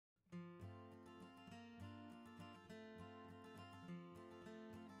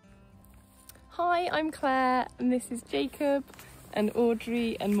Hi, I'm Claire and this is Jacob and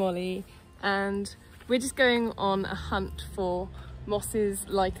Audrey and Molly, and we're just going on a hunt for mosses,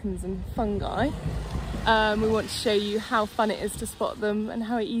 lichens and fungi. We want to show you how fun it is to spot them and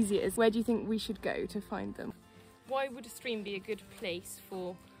how easy it is. Where do you think we should go to find them? Why would a stream be a good place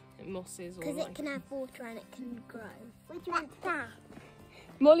for mosses or lichens? Because it can have water and it can grow. Where do you want that?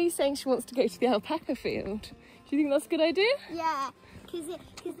 Molly's saying she wants to go to the alpaca field. Do you think that's a good idea? Yeah, because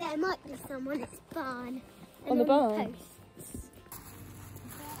there might be someone. It's barn. On the barn? Posts.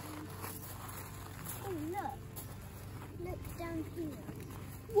 Oh, look. Look down here.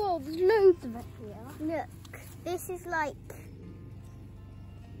 Whoa, there's loads of it here. Look, this is like...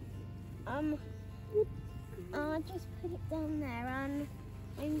 I'll just put it down there and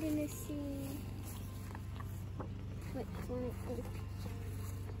I'm going to see which one it is.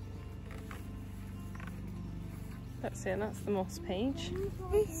 That's it, that's the moss page.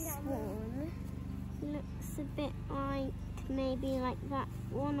 This one looks a bit like maybe like that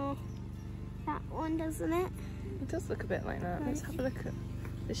one or that one, doesn't it? It does look a bit like that. Let's have a look at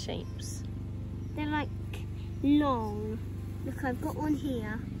the shapes. They're like long. Look, I've got one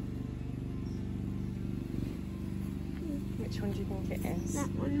here. Which one do you think it is?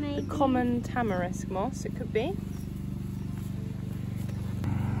 That one maybe. The common tamarisk moss, it could be.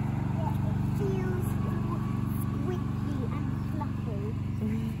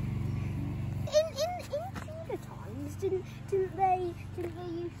 Didn't they used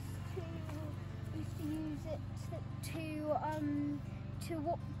to use it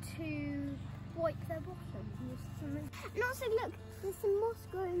to wipe their bottoms or something? And also look, there's some moss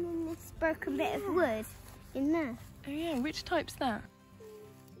growing in this broken bit of wood in there. Oh yeah, which type's that?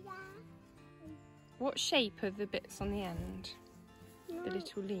 Yeah. What shape are the bits on the end? No. The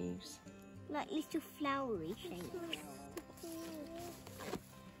little leaves? Like little flowery shapes.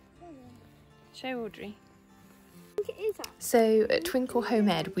 Show Audrey. So at Twinkle Home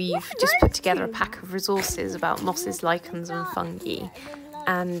Ed, we've just put together a pack of resources about mosses, lichens and fungi,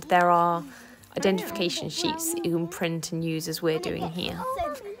 and there are identification sheets that you can print and use as we're doing here. So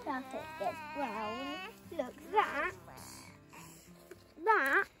perfect, gets brown. Look, that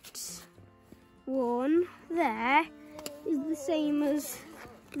one there is the same as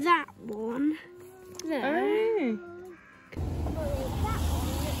that one there. Oh. That one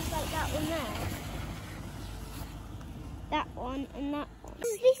looks like that one there. That one and that one.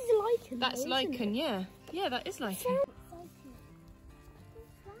 This is lichen. That's though, lichen, yeah. Yeah, that is lichen.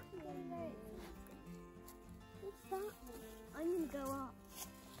 What's that one? I'm gonna go up.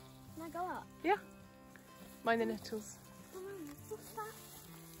 Can I go up? Yeah. Mind the nettles. What's that?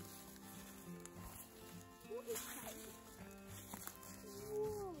 What is that?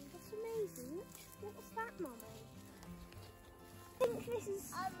 Whoa, that's amazing. What's that, Mummy? I think this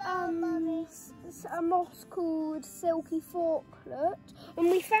is a moss called silky forklet, and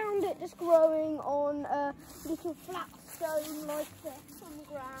we found it just growing on a little flat stone like this on the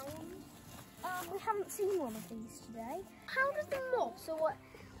ground. We haven't seen one of these today. How does the moss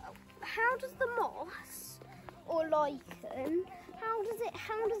or lichen? How does it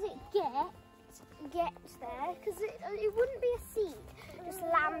get there? Because it wouldn't be a seed just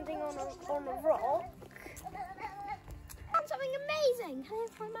landing on a rock. Found something amazing. Can I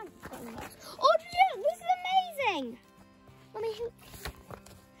have my microphone? Audrey, look, this is amazing. Let me help you.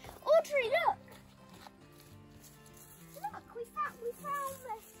 Audrey, look. Look, we found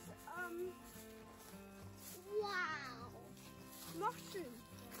this. Wow. Mushroom.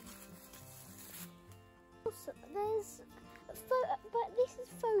 Also, but this is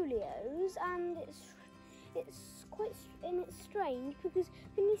folios, and it's strange because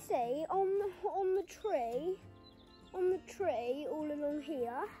can you see on the tree? On the tree, all along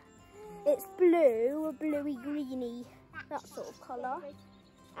here, it's blue, a bluey greeny, that sort of colour.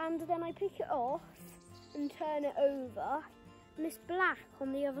 And then I pick it off and turn it over, and it's black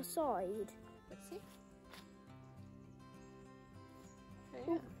on the other side. Let's see.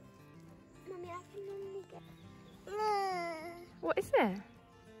 Oh. Mummy, I can only get... What is it?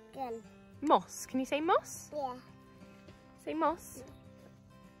 Again. Moss. Can you say moss? Yeah. Say moss.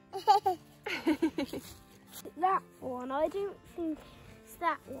 That one, I don't think it's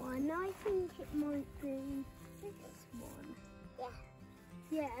that one. I think it might be this one. Yeah.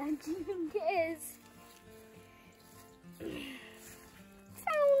 Yeah, do you think it is?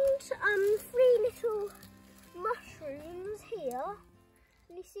 Found 3 little mushrooms here.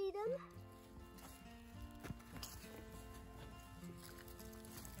 Can you see them?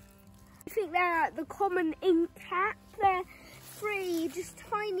 I think they're the common ink cap. They're 3 just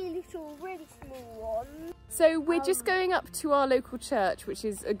tiny little, really small ones. So we're just going up to our local church, which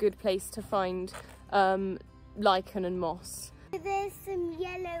is a good place to find lichen and moss. There's some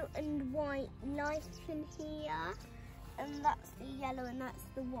yellow and white lichen here, and that's the yellow and that's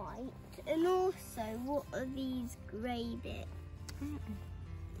the white. And also, what are these grey bits?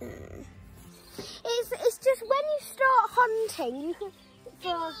 It's just when you start hunting, you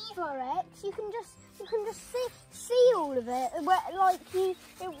can for it, you can just see all of it, like it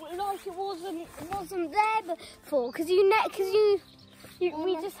wasn't there before, because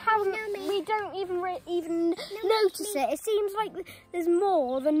we just haven't, we don't even notice it. It seems like there's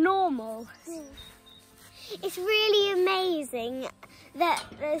more than normal. It's really amazing that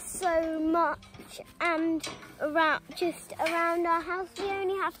there's so much, and just around our house we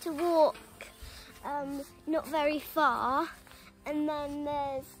only have to walk not very far, and then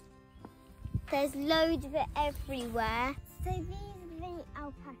there's loads of it everywhere. So these are the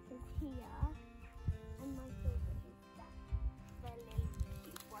alpacas here.